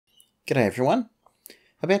G'day everyone.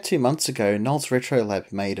 About 2 months ago, Noel's Retro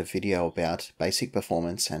Lab made a video about basic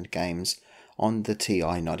performance and games on the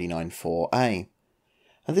TI-99/4A.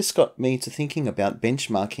 And this got me to thinking about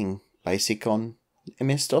benchmarking BASIC on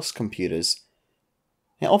MS-DOS computers.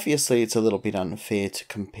 Now obviously it's a little bit unfair to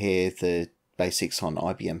compare the BASICs on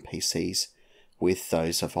IBM PCs with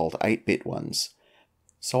those of old 8-bit ones.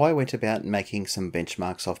 So I went about making some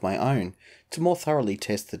benchmarks of my own to more thoroughly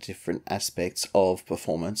test the different aspects of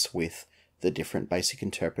performance with the different BASIC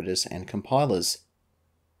interpreters and compilers.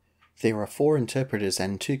 There are 4 interpreters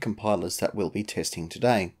and 2 compilers that we'll be testing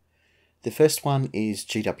today. The first one is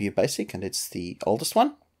GWBasic, and it's the oldest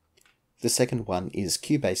one. The second one is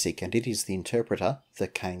QBasic, and it is the interpreter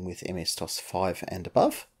that came with MS-DOS 5 and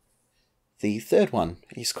above. The third one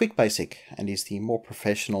is QuickBasic, and is the more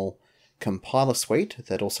professional compiler suite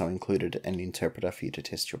that also included an interpreter for you to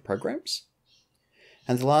test your programs.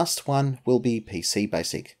 And the last one will be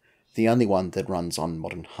PC-Basic, the only one that runs on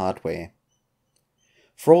modern hardware.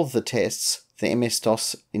 For all of the tests, the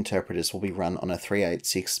MS-DOS interpreters will be run on a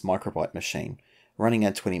 386 Microbyte machine, running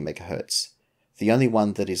at 20 MHz. The only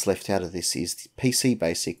one that is left out of this is the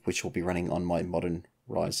PC-Basic, which will be running on my modern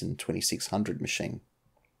Ryzen 2600 machine.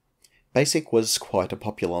 BASIC was quite a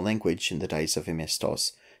popular language in the days of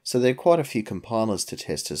MS-DOS, so there are quite a few compilers to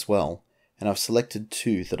test as well, and I've selected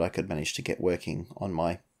 2 that I could manage to get working on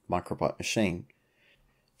my Microbyte machine.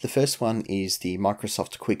 The first one is the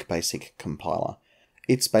Microsoft QuickBasic compiler.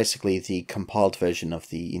 It's basically the compiled version of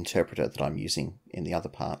the interpreter that I'm using in the other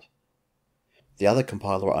part. The other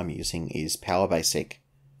compiler I'm using is PowerBasic.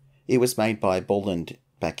 It was made by Bolland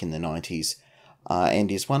back in the 90s,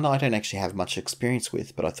 and is one I don't actually have much experience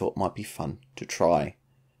with, but I thought might be fun to try.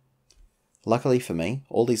 Luckily for me,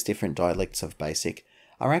 all these different dialects of BASIC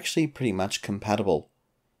are actually pretty much compatible,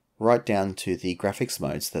 right down to the graphics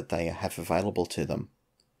modes that they have available to them.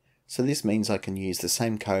 So this means I can use the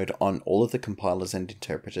same code on all of the compilers and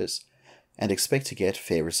interpreters, and expect to get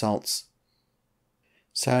fair results.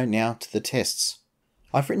 So now to the tests.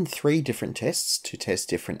 I've written 3 different tests to test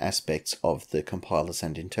different aspects of the compilers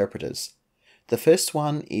and interpreters. The first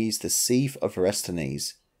one is the sieve of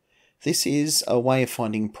Eratosthenes. This is a way of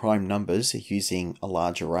finding prime numbers using a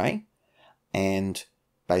large array and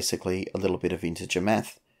basically a little bit of integer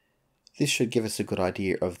math. This should give us a good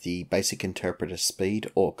idea of the BASIC interpreter speed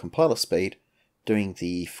or compiler speed, doing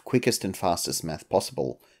the quickest and fastest math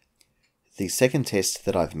possible. The second test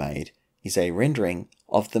that I've made is a rendering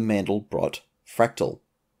of the Mandelbrot fractal.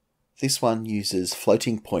 This one uses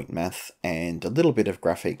floating point math and a little bit of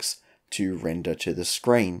graphics to render to the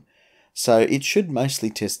screen. So it should mostly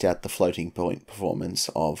test out the floating point performance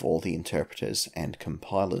of all the interpreters and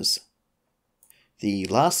compilers. The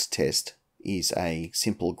last test is a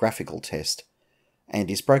simple graphical test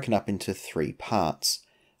and is broken up into 3 parts,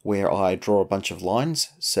 where I draw a bunch of lines,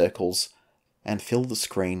 circles, and fill the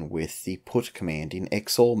screen with the put command in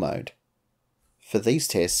XOR mode. For these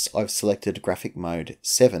tests I've selected graphic mode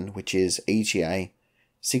 7, which is EGA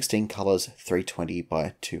 16 colors 320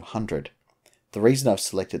 by 200. The reason I've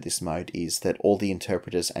selected this mode is that all the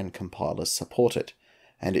interpreters and compilers support it,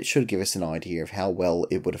 and it should give us an idea of how well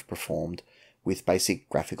it would have performed with basic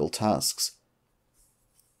graphical tasks.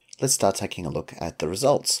 Let's start taking a look at the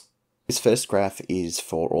results. This first graph is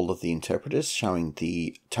for all of the interpreters, showing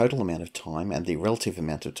the total amount of time and the relative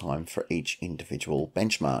amount of time for each individual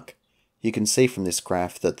benchmark. You can see from this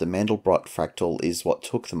graph that the Mandelbrot fractal is what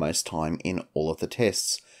took the most time in all of the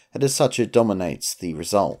tests, and as such it dominates the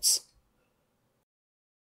results.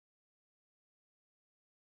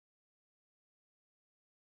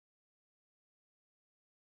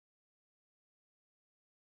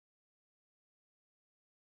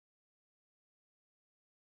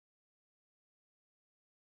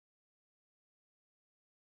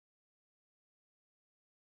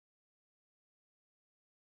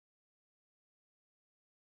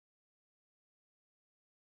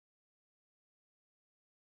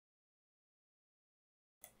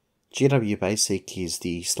 GWBasic is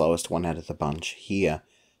the slowest one out of the bunch here.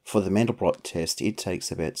 For the Mandelbrot test, it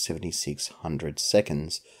takes about 7600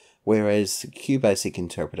 seconds, whereas the QBasic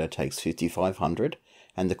interpreter takes 5500,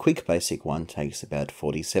 and the QuickBasic one takes about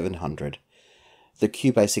 4700. The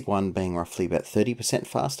QBasic one being roughly about 30%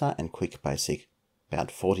 faster, and QuickBasic about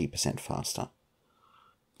 40% faster.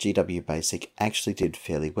 GWBasic actually did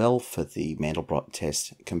fairly well for the Mandelbrot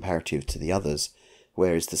test comparative to the others,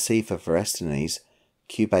 whereas the sieve of Eratosthenes,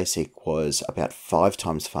 QBasic was about 5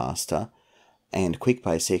 times faster, and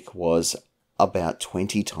QuickBasic was about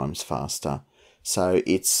 20 times faster, so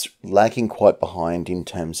it's lagging quite behind in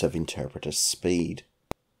terms of interpreter speed.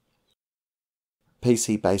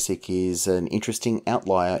 PC-Basic is an interesting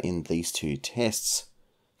outlier in these two tests.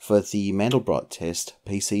 For the Mandelbrot test,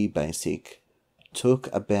 PC-Basic took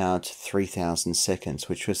about 3000 seconds,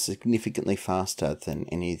 which was significantly faster than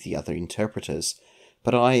any of the other interpreters,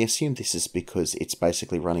 but I assume this is because it's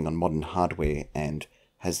basically running on modern hardware and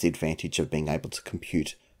has the advantage of being able to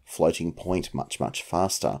compute floating point much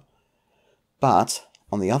faster. But,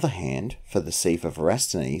 on the other hand, for the C for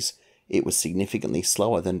Verasthenes, it was significantly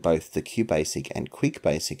slower than both the QBasic and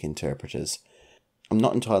QuickBasic interpreters. I'm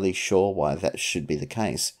not entirely sure why that should be the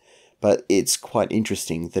case, but it's quite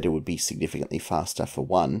interesting that it would be significantly faster for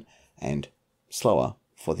one and slower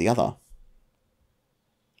for the other.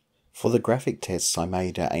 For the graphic tests, I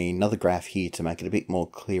made another graph here to make it a bit more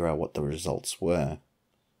clearer what the results were.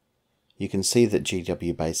 You can see that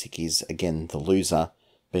GWBasic is again the loser,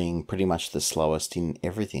 being pretty much the slowest in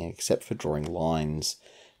everything except for drawing lines,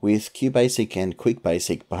 with QBasic and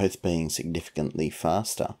QuickBasic both being significantly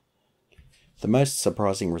faster. The most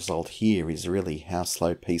surprising result here is really how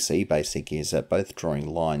slow PC-Basic is at both drawing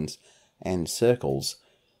lines and circles.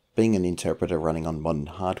 Being an interpreter running on modern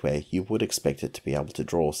hardware, you would expect it to be able to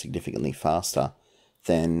draw significantly faster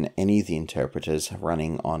than any of the interpreters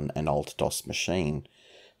running on an old DOS machine,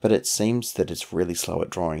 but it seems that it's really slow at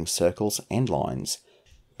drawing circles and lines,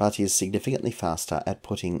 but is significantly faster at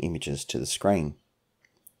putting images to the screen.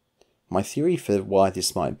 My theory for why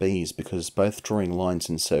this might be is because both drawing lines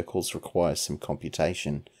and circles require some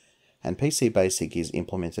computation, and PC-Basic is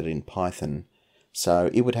implemented in Python, so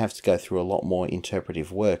it would have to go through a lot more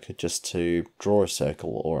interpretive work just to draw a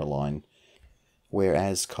circle or a line,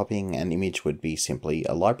 whereas copying an image would be simply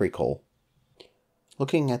a library call.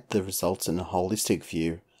 Looking at the results in a holistic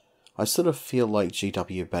view, I sort of feel like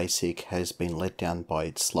GWBasic has been let down by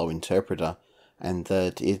its slow interpreter, and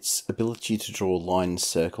that its ability to draw lines,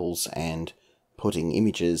 circles, and putting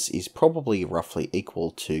images is probably roughly equal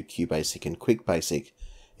to QBasic and QuickBasic.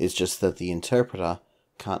 It's just that the interpreter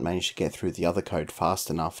can't manage to get through the other code fast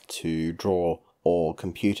enough to draw or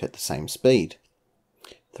compute at the same speed.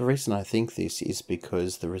 The reason I think this is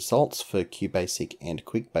because the results for QBasic and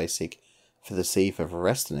QuickBasic for the C for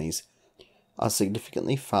Verasthenes are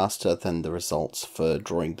significantly faster than the results for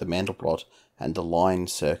drawing the Mandelbrot and the line,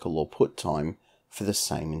 circle, or put time for the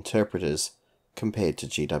same interpreters compared to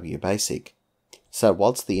GWBasic. So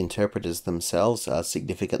whilst the interpreters themselves are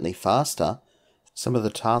significantly faster, some of the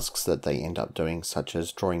tasks that they end up doing, such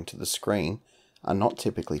as drawing to the screen, are not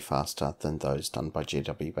typically faster than those done by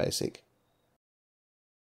GWBasic.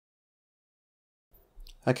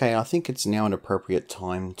 Okay, I think it's now an appropriate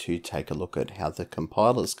time to take a look at how the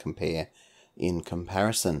compilers compare in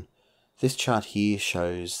comparison. This chart here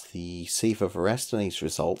shows the C for Verasthenes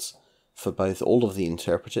results for both all of the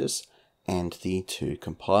interpreters and the two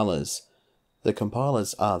compilers. The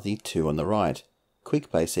compilers are the two on the right,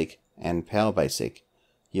 QuickBasic and PowerBasic.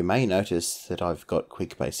 You may notice that I've got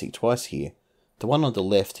QuickBasic twice here. The one on the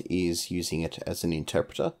left is using it as an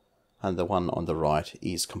interpreter, and the one on the right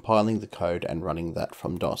is compiling the code and running that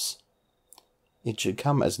from DOS. It should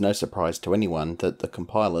come as no surprise to anyone that the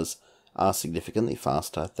compilers are significantly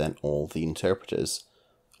faster than all the interpreters,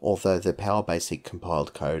 although the PowerBasic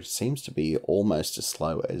compiled code seems to be almost as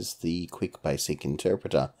slow as the QuickBasic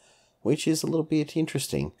interpreter, which is a little bit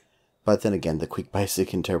interesting, but then again the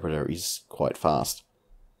QuickBasic interpreter is quite fast.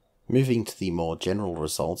 Moving to the more general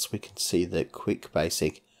results, we can see that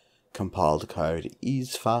QuickBasic compiled code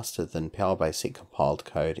is faster than PowerBasic compiled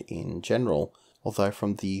code in general, although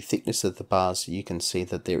from the thickness of the bars you can see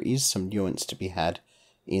that there is some nuance to be had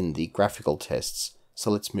in the graphical tests, so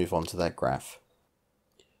let's move on to that graph.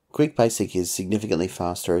 QuickBasic is significantly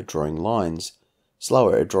faster at drawing lines,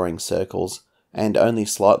 slower at drawing circles, and only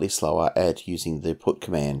slightly slower at using the put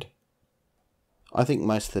command. I think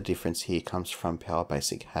most of the difference here comes from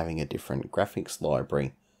PowerBasic having a different graphics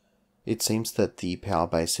library. It seems that the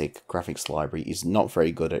PowerBasic graphics library is not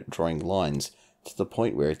very good at drawing lines, to the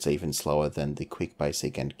point where it's even slower than the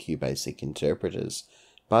QuickBasic and QBasic interpreters,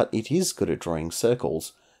 but it is good at drawing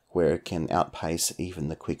circles, where it can outpace even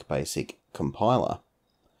the QuickBasic compiler.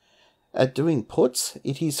 At doing puts,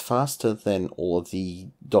 it is faster than all of the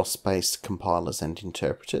DOS-based compilers and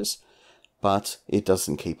interpreters, but it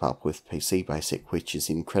doesn't keep up with PC-Basic, which is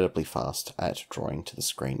incredibly fast at drawing to the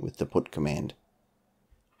screen with the put command.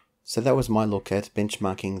 So that was my look at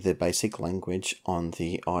benchmarking the BASIC language on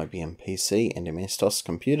the IBM PC and MS-DOS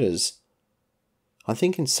computers. I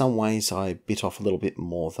think in some ways I bit off a little bit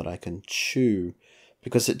more than I can chew,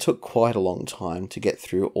 because it took quite a long time to get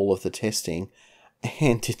through all of the testing,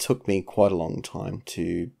 and it took me quite a long time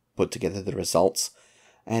to put together the results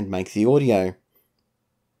and make the audio.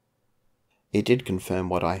 It did confirm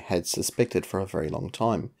what I had suspected for a very long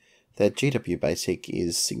time, that GWBasic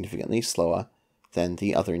is significantly slower than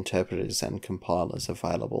the other interpreters and compilers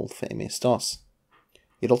available for MS-DOS.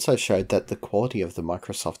 It also showed that the quality of the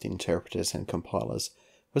Microsoft interpreters and compilers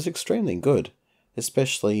was extremely good,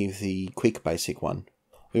 especially the QuickBasic one.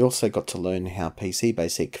 We also got to learn how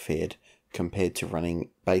PC-Basic fared compared to running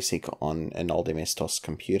BASIC on an old MS-DOS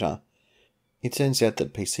computer. It turns out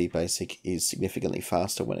that PC-Basic is significantly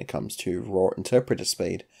faster when it comes to raw interpreter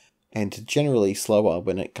speed, and generally slower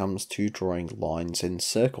when it comes to drawing lines and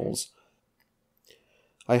circles.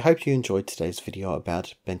 I hope you enjoyed today's video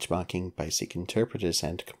about benchmarking basic interpreters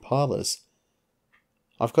and compilers.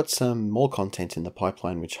 I've got some more content in the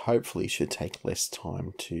pipeline which hopefully should take less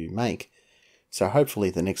time to make, so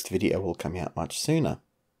hopefully the next video will come out much sooner.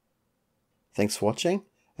 Thanks for watching,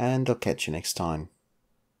 and I'll catch you next time.